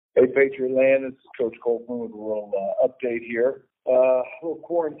Hey, Patriot Land, this is Coach Colton with a little update here. A little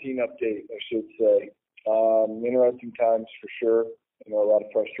quarantine update, I should say. Interesting times for sure. A lot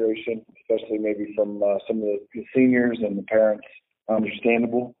of frustration, especially maybe from some of the seniors and the parents.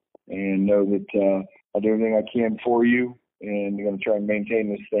 Understandable, and know that I'll do everything I can for you, and we're going to try and maintain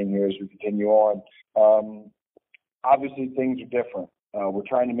this thing here as we continue on. Obviously, things are different. We're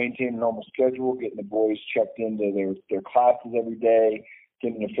trying to maintain a normal schedule, getting the boys checked into their classes every day,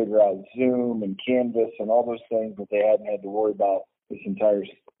 getting to figure out Zoom and Canvas and all those things that they hadn't had to worry about this entire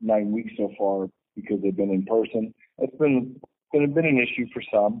 9 weeks so far because they've been in person. It's been an issue for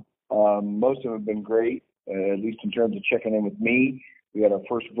some. Most of them have been great, at least in terms of checking in with me. We had our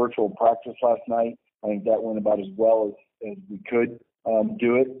first virtual practice last night. I think that went about as well as we could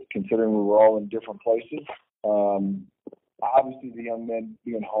do it, considering we were all in different places. Obviously, the young men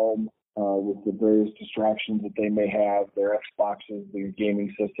being home with the various distractions that they may have, their Xboxes, their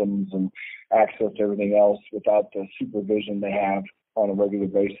gaming systems, and access to everything else without the supervision they have on a regular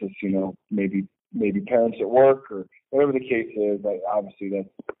basis, maybe parents at work or whatever the case is. Obviously, that's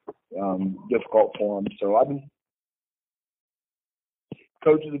difficult for them. So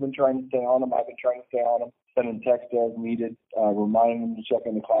coaches have been trying to stay on them. I've been trying to stay on them, sending text as needed, reminding them to check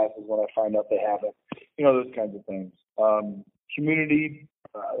in the classes when I find out they haven't, those kinds of things. Community,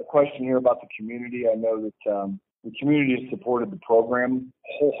 a question here about the community. I know that the community has supported the program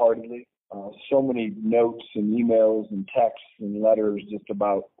wholeheartedly. So many notes and emails and texts and letters just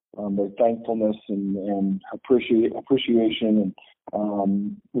about their thankfulness and appreciation,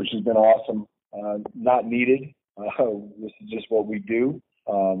 and which has been awesome. Not needed. This is just what we do.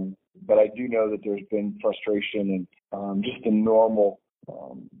 But I do know that there's been frustration and just a normal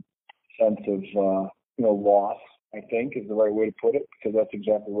sense of loss, I think, is the right way to put it, because that's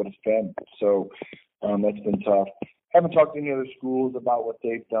exactly what it's been. So that's been tough. Haven't talked to any other schools about what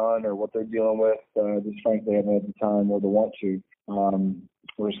they've done or what they're dealing with. Just frankly haven't had the time or the want to.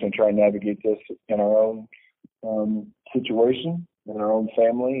 We're just going to try and navigate this in our own situation, in our own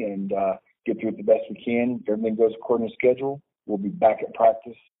family, and get through it the best we can. If everything goes according to schedule, we'll be back at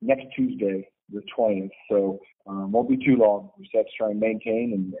practice next Tuesday, the 20th. So won't be too long. We just have to try and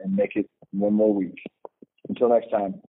maintain and make it one more week. Until next time.